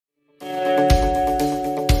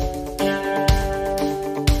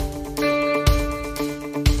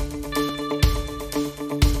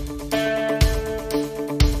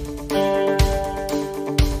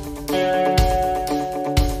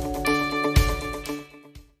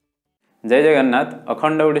जय जगन्नाथ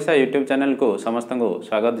अखंड Odisha YouTube channel को समस्त को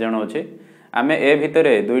स्वागत जनाऊँ। आमे ए भितर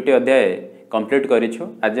दुईटी अध्याय कंप्लीट करिछु।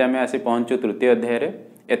 आज आमे आसी पहुँचु तृतीय अध्याय रे।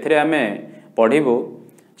 एथिरे आमे पढ़िबु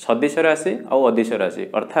सदिश राशि और अदिश राशि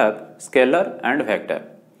अर्थात स्केलर एंड वेक्टर।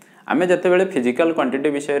 आमे जतेबेले फिजिकल क्वांटिटी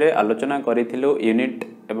विषय रे आलोचना करिथिलु यूनिट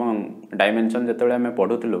एवं डायमेंशन जतेबेले आमे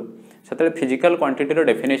पढुथिलु सेतेबेले फिजिकल क्वांटिटी रो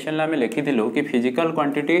डेफिनेशन आमे लिखिथिलु कि physical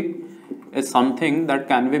quantity is something that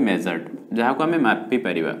can be measured, जहाँ को आमे मापी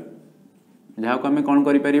परिबा, जहाँ को आमे कौन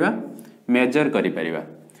करि परिबा मेजर करि परिबा।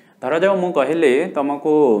 धर जाओ मु कहले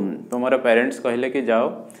तुमको तुमर पेरेंट्स कहले कि जाओ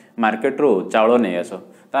मार्केट रो चाउल नहीं आस,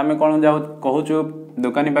 तो आमे कौन जाओ कहूचु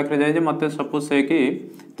दुकानी पाखे जाए मत सपोज से कि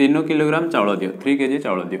 3 किलोग्राम चाउल दियो, 3 केजी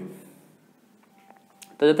चाउल दियो।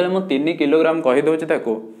 तो जो मुझे 3 किलोग्राम कहीदे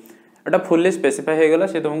एटा फुल्ली स्पेसिफाई हो गला,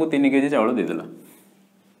 सी तुमको 3 केजी चाउल देदेला,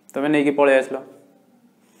 तुम नहीं पलि आसल।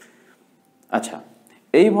 अच्छा,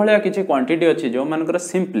 यही भाया किसी क्वांटिटी अच्छी जो मानकर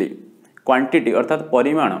सिंपली क्वांटिटी अर्थात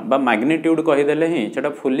परिमाण बा मैग्नीट्यूड कहीदेले ही सेटा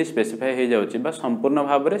फुल्ली स्पेसिफाई हो जाउची बा संपूर्ण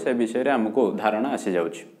भाव में से विषय रे हमको धारणा आसी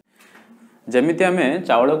जाउची। जेमिति आमे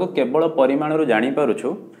चाउल को केवल परिमाण रू जानि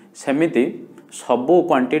पारुछु, सेमिति सबु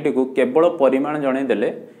क्वांटिटी को केवल परिमाण जणे देले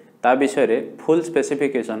ता विषय रे फुल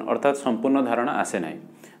स्पेसिफिकेशन अर्थात संपूर्ण धारणा आसे नाही।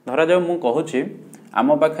 धरा जाऊ मु कहूची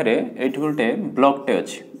आम पाखरे एठी गोटे ब्लॉक टे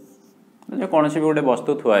अछि, जे कोनोसी भी गोटे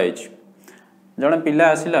वस्तु थुआ आइछि, जणे पिला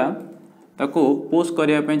आसिला ताकू पुश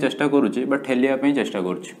करिया पई चेष्टा करूची बा ठेलिया पई चेष्टा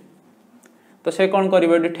करूची, तो से कौन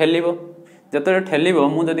करिवो एठी ठेलिबो। जतरे ठेलिबो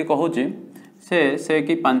मु जदी कहूची से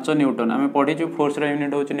कि 5 न्यूटन, आमे पढिछु फोर्स रा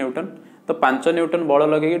यूनिट होची न्यूटन, तो 5 न्यूटन बल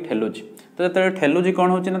लगे कि ठेलुची, तो जतरे ठेलुची कौन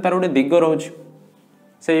होची ना तार गोटे दिग रहउची,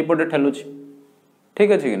 से एपटे ठेलुची,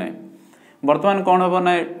 ठीक अछि कि नाही। वर्तमान कौन हबो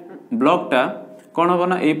ना ब्लॉकटा कौन हबो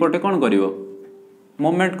ना एपटे कौन करिवो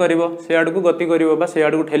मूवमेंट करिवो, से आड़ को गति करिवो बा से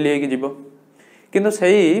आड़ को ठेली हेकि जिवो। किंतु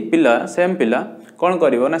सही पिला सेम पिला कौन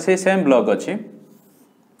करिवो ना से सेम ब्लॉक अछि,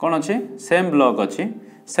 कौन अछि सेम ब्लॉक अछि,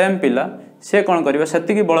 सेम पिला से कौन करिवो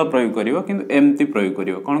सेतिकी बल प्रयोग करिवो, किंतु एमती प्रयोग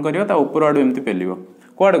करिवो, कौन करिवो ता ऊपर आड़ एमती पेलिवो,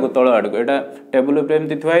 कोआड़ को तळ आड़ को, एटा टेबल ऊपर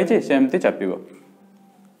एमती थुआ हिची से एमती चापिवो।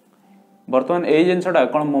 वर्तमान एई जिंसटा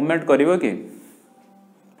कौन मूवमेंट करिवो कि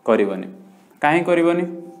करिवोनी, काहे करिवोनी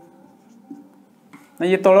ना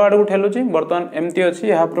ये तळ आड़ को ठेलुची, वर्तमान एमती अछि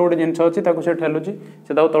या पर गोटे जिंस अछि ताको से ठेलुची,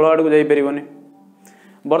 से ताको तळ आड़ को जाई परिवोनी।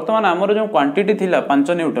 वर्तमान आमर जो क्वांटिटी थिला 5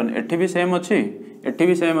 न्यूटन एठी भी सेम अछि, एठी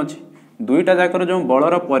भी सेम अछि, दुईटा जाकर जो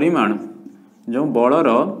बलर परिमाण, जो बलर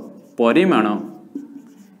परिमाण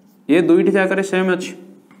ये दुईटी जाकर सेम अछि,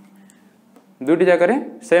 दुईटी जाकर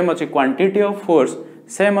सेम अछि, क्वांटिटी ऑफ फोर्स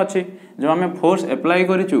सेम अछि। जो आमे फोर्स अप्लाई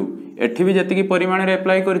करिचु एठी भी जतिकी परिमाण रे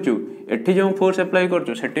अप्लाई करिचु, एठी जो फोर्स अप्लाई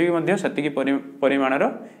करचु सेठी भी मध्ये सेतिकी परिमाण रो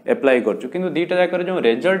अप्लाई करचु, किंतु दुईटा जाकर जो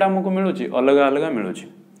रिजल्ट हमको मिलुची अलग अलग मिलुची।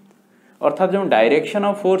 अर्थात जो डायरेक्शन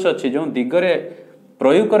ऑफ फोर्स अच्छी, जो दिगरे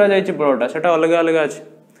प्रयोग करा जायछि बलटा सेटा अलग अलग अछि।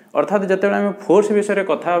 अर्थात जतेबेले आमे फोर्स विषय रे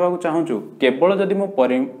कथा हेबाकु चाहूछु, केवल जदि मो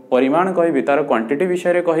परिमाण कहबी तार क्वांटिटी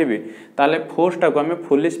विषय रे कहबी ताले फोर्सटा को आमे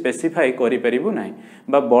फुल्ली स्पेसिफाई करि परिबु नाही,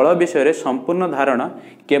 बा बल विषय रे संपूर्ण धारणा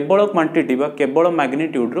केवल क्वांटिटी बा केवल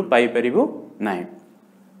मैग्नीट्यूड रो पाई परिबु नाही।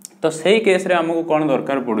 तो सेही केस रे हमको कोन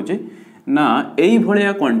दरकार पडुची ना एई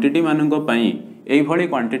भलिया क्वांटिटी मानक पई, एई भली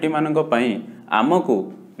क्वांटिटी मानक पई हमको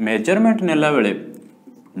मेजरमेंट नेला बेले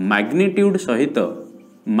मैग्नीट्यूड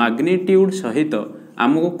सहित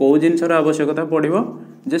आमको कौ जिनसर आवश्यकता पड़िबो,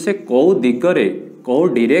 जे से कौ दिगरे कौ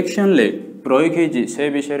डायरेक्शन ले प्रयोग होइछि से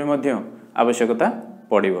विषय रे मध्य आवश्यकता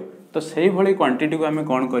पड़िबो। तो सेही भली क्वांटिटी को आमे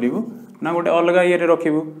कोन करिवो ना गोटे अलगा ये रे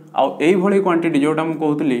रखिबो। आ एही भली क्वांटिटी जोटा हम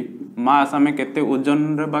कहउतली मास आमे केते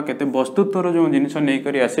ओजन रे बा केते वस्तुत्व रो जो जिनिस नै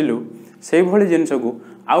करी आसिलु सेही भली जिनिस को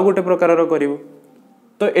आउ गोटे प्रकार रो करिवो।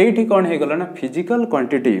 तो एठी कौन हो गला ना फिजिकल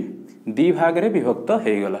क्वांटिटी दी भाग रे विभक्त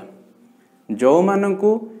हो गला। जो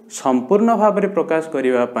मानकु संपूर्ण भाव में प्रकाश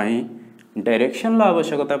करिवा पाई डायरेक्शन ला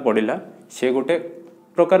आवश्यकता पड़िला से गोटे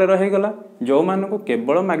प्रकार रही गला, जो मानकु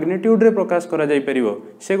केवल मैग्नीट्यूड रे प्रकाश करा जाई परिबो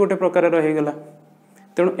से गोटे प्रकार रही गला।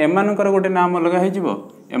 तेणु एमानकर गोटे नाम अलग हो जिवो,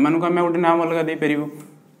 एमानकु आमे गोटे नाम अलग दे परिबो।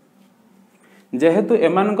 जेहेतु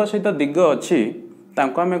एमानक सहित दिग अछि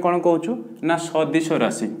तांको आमे कोन कहउछु ना सदिश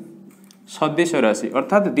राशि, सदिश राशि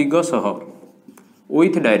अर्थात दिग सह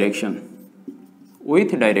with direction,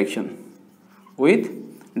 with direction, with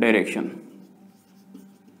direction.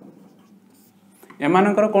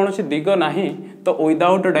 एमानकर कौनसी दिग नाही तो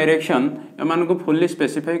विदाउट डायरेक्शन एमानको फुल्ली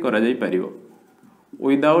स्पेसिफाई करा जाई परिबो,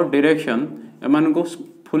 विदाउट डायरेक्शन एमानको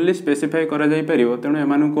फुल्ली स्पेसिफाई करा जाई परिबो। तेणु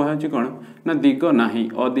एमानको कहछि कोन ना दिग नाही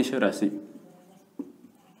अदिश राशि।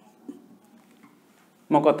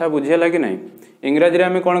 मो कथा बुझियला कि नाही। इंग्रजी रे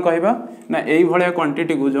हमें कौन कहबा ना एई भलिया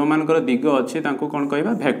क्वांटिटी को जो मानकर दिग अछि तांको कौन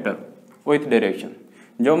कहबा वेक्टर विथ डायरेक्शन,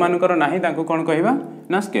 जो मानकर नाही तांको कौन कहबा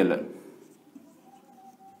ना स्केलर।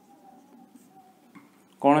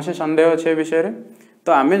 कौन से संदेह अच्छे विषय रे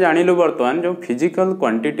तो आमे जानिलु वर्तमान जो फिजिकल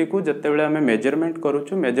क्वांटिटी को जतेबेले आमे मेजरमेंट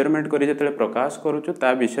करूछु मेजरमेंट करी जतेबेले प्रकाश करूछु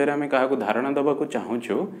ता विषय रे आमे काहा को धारणा दबा को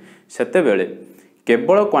चाहूछु सेतेबेले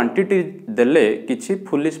केवल क्वांटिटी देले किछि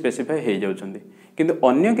फुली स्पेसिफाई हे जाउछंदी किंतु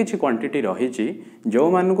अन्य किछि क्वांटिटी रहिछि जो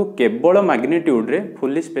मानु को केवल मैग्नीट्यूड रे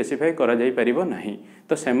फुली स्पेसिफाई करा जाई परिबो नाही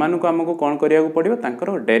तो सेमानु को हमको कोन करिया को पड़िबो तांकर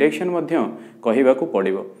डायरेक्शन मध्य कहिबा को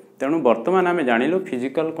पड़िबो तेणु वर्तमान आमे जानिलु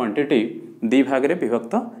फिजिकल क्वांटिटी दि भाग रे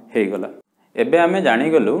विभक्त हे गला एबे आमे जानि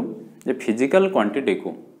गलु जे फिजिकल क्वांटिटी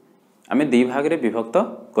को आमे दि भाग रे विभक्त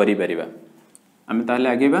करि परिबा आमे ताले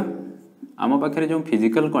आगेबा आम पाखरे जो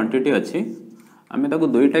फिजिकल क्वांटिटी अछि आमे ताको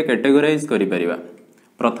दुईटा कैटेगराइज करि परिबा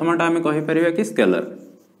प्रथमटा आमे कहि परिबा कि स्केलर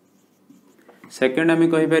सेकंड आमे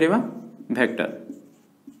कहि परिबा वेक्टर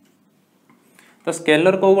तो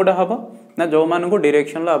स्केलर को गोटा हबो ना जो मान को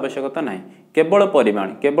डायरेक्शन ला आवश्यकता नाही केवल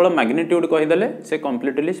परिमाण केवल मैग्नीट्यूड कहि देले से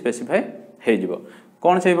कंप्लीटली स्पेसिफाई हे जिवो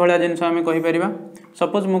कौन से भलिया जिंस आमे कहि परिबा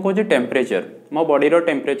सपोज मु कहूची टेम्परेचर मो बॉडी रो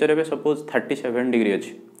टेम्परेचर एबे सपोज 37 डिग्री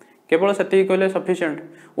अछि केवल सेति कहले सफिशिएंट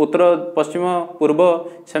उत्तर पश्चिम पूर्व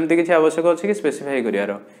सेमति किछि आवश्यक अछि कि स्पेसिफाई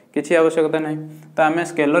करियारो किछि आवश्यकता नाही तो आमे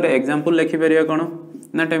स्केलर एग्जांपल लिखि परिया कोन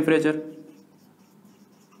ना टेम्परेचर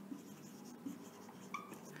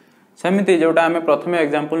सेमिति जोटा आमे प्रथम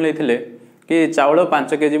एग्जांपल लेथिले कि चावल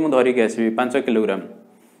 5 केजी मु धरि के आसीबी 5 किलोग्राम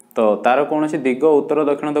तो तार कोनोसी दिग उत्तर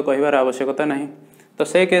दक्षिण तो कहिबार आवश्यकता नाही तो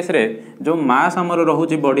से केस रे जो मास हमर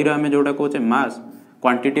रहूची बॉडी रे आमे जोटा कहूचे मास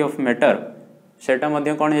क्वांटिटी ऑफ मैटर सेटा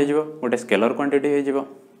मध्य कोन हे जिवो गोटे स्केलर क्वांटिटी हे जिवो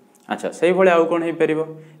अच्छा सेही भले आउ कोन हे परिबो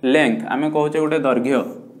लेंथ आमे कहूचे गोटे दैर्घ्य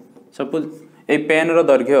सपोज ए पेन रो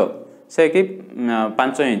दैर्घ्य से कि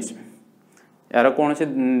 5 इंच यार कौन से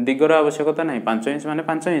दिगर आवश्यकता नहीं 5 इंच माने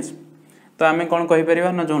 5 इंच तो आमे कोन कहि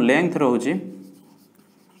परिबा ना जो लेंथ रहूची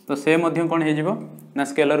तो से मध्य कोन हे जिवो ना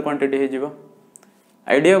स्केलर क्वांटिटी हे जिवो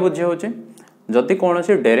आइडिया बुझे होची जति कौन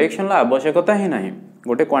से डायरेक्शन ला आवश्यकता ही नहीं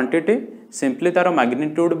गोटे क्वांटिटी सिंपली तार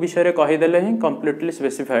मैग्नीट्यूड विषय रे कहि देले ही कंप्लीटली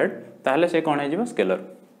स्पेसिफाइड ताहले से कोन हे जिवो स्केलर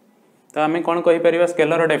तो आमे कोन कहि परिबा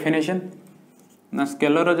स्केलर डेफिनेशन ना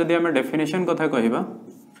स्केलर जदि आमे डेफिनेशन कथा कहिबा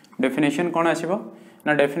डेफिनेशन कोन आसीबो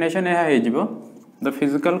ना डेफिनेशन यह हे जिवो the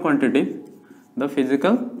physical quantity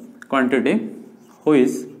who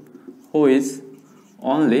is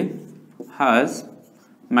only has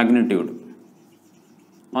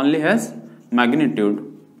magnitude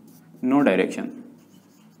no direction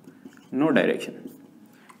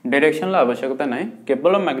direction ला आवश्यकता नहीं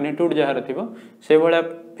केवल मैग्नीट्यूड जहार थिबो से भला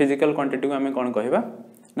फिजिकल क्वांटिटी को हमें कोन कहिबा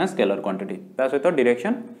ना स्केलर क्वांटिटी ता सहित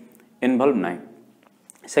डायरेक्शन इन्वॉल्व नाही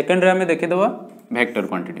सेकंड रे हमें देखि दबा वेक्टर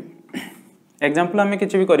क्वांटिटी एग्जांपल हमें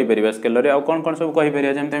किछि भी करि परिबा स्केलर रे आ कोन कोन सब कहि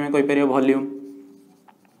परिया जेमते हमें कहि परिया वॉल्यूम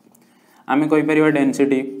हमें कहि परिबा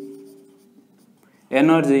डेंसिटी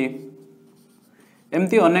एनर्जी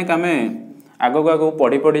एमती अनेक हमें आगो आगो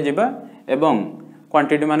पढ़ी पढ़ी जिबा एवं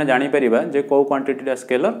क्वांटिटी माने जानि परिबा जे को क्वांटिटी रा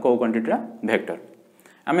स्केलर को क्वांटिटी रा वेक्टर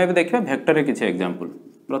हमें अब देखिबा वेक्टर रे किछि एग्जांपल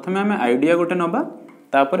प्रथमे हमें आइडिया गोटे नबा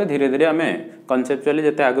तापर धीरे धीरे हमें कॉन्सेप्चुअली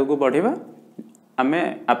जते आगो को बढ़िबा हमें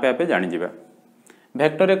आपे आपे जानि जिबा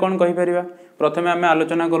वेक्टर रे कोन कहि परिबा प्रथमे हमें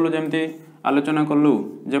आलोचना करलु जेमती आलोचना करलु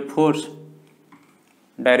जे फोर्स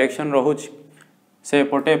डायरेक्शन रहुछि से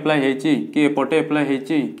पटे अप्लाई हेछि कि पटे अप्लाई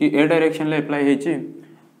हेछि कि ए डायरेक्शन ले अप्लाई हेछि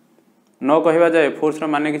न कहबा जाय फोर्स रो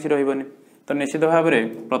माने किछि रहिबनी तो निश्चित भाव रे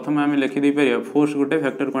प्रथम आमे लिखि दै परिया फोर्स गोटे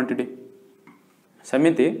वेक्टर क्वांटिटी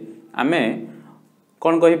समिति आमे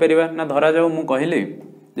कोन कहि परिबा ना धरा जाऊ मु कहिली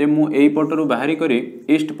जे मु एई पटरु बाहरी करी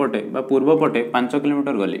ईस्ट पटे बा पूर्व पटे 5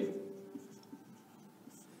 किलोमीटर गली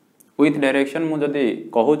विथ डायरेक्शन मु जदी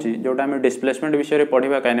कहूची जोटा हमें डिस्प्लेसमेंट विषय रे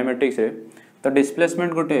पढिबा काइनेमेटिक्स रे तो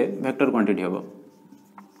डिस्प्लेसमेंट गोटे वेक्टर क्वांटिटी हबो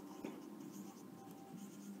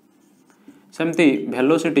सेमती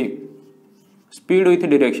velocity speed with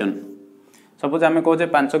direction suppose आमे कहूचे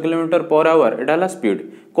 5 किलोमीटर पर आवर एटा हला स्पीड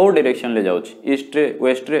को डायरेक्शन ले जाउची ईस्ट रे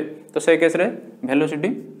वेस्ट रे तो से केस रे वेलोसिटी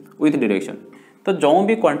विथ डायरेक्शन तो जो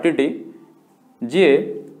भी quantity J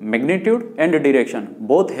magnitude and direction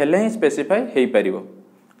both हेले ही स्पेसिफाई हेई परिबो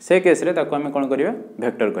से केस रे ताको हमें कोन करिबा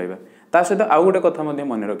वेक्टर कहबा ता सहित आ गोटे कथा मध्ये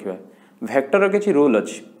मन रखिबा वेक्टर किछि रूल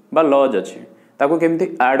अछि बा लॉज अछि ताको केमती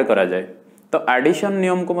ऐड करा जाय तो एडिशन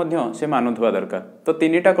नियम को मध्य से मानुथवा दरकार तो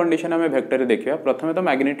तीनटा कंडीशन हमें वेक्टर रे देखिबा प्रथमे तो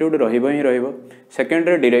मैग्नीट्यूड रहिबो ही रहिबो सेकंड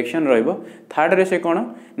रे डायरेक्शन रहिबो थर्ड रे से कोन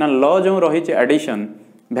ना लॉ जो रही छि एडिशन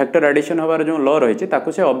वेक्टर एडिशन होबार जो लॉ रही छि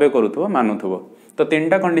ताको से ओबे करूथबो मानुथबो तो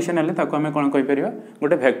तीनटा कंडीशन हेले ताको हमें कोन कहि परिबा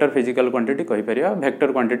गोटे वेक्टर फिजिकल क्वांटिटी कहि परिबा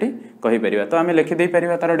वेक्टर क्वांटिटी कहि परिबा तो हमें लिखि दे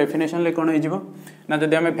परिबा तार डेफिनेशन ले कोन होई जिवो ना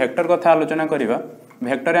जदि हमें वेक्टर कथा आलोचना करिबा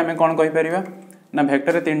वेक्टर हमें कोन कहि परिबा ना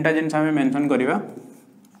वेक्टर रे तीनटा जिंस हमें मेंशन करिबा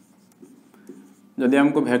जदि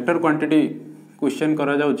हमको वेक्टर क्वांटिटी क्वेश्चन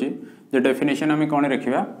करा जाउची जो डेफिनेशन आम कौन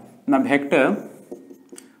रखा ना vector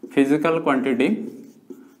physical quantity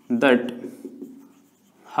that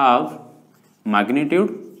how magnitude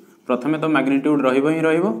प्रथमे तो मैग्नीट्यूड रहिबो ही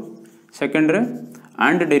रहिबो सेकेंड रे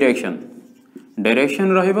एंड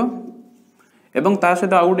डायरेक्शन रहिबो एवं ता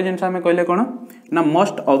सहित आउ गोटे जिनस आम कहले कौन ना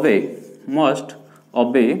must obey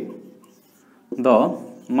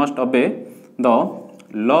the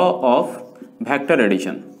law of vector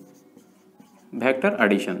addition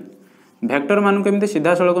vector मान केमती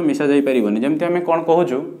सीधा सड़क मिसा जाई परिबनी जेमती आम कौन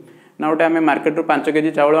कहूँ ना गोटे आम मार्केट रू 5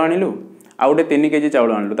 केजी चाउल आनिलु आ गोटे 3 केजी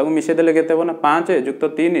चाउल आनिलु ताको मिसेई देले केते हो ना 5 +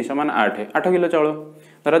 3 = 8 किलो चाउल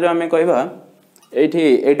धर जो आम कहवा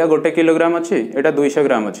एटा 1 किलोग्राम अच्छी एटा 200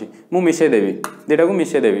 ग्राम अच्छी मु मिसेई देवी दुटा को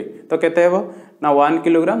मिसेई देवी तो केते हेबो ना 1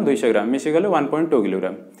 किलोग्राम 200 ग्राम मिसी गले 1.2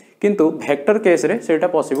 किलोग्राम किंतु वेक्टर केस रे सेटा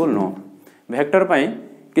पॉसिबल नो वेक्टर पई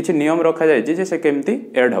किछि नियम रखा जाय जे से केमती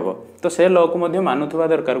ऐड हबो तो से लॉ को मध्य मानुथबा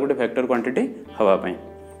दरकार गोटे वेक्टर क्वांटिटी हवा पई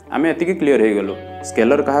आमे एतिकी क्लियर हे गेलो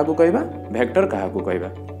स्केलर कहा को कहबा वेक्टर कहा को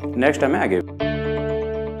कहबा नेक्स्ट आमे आगे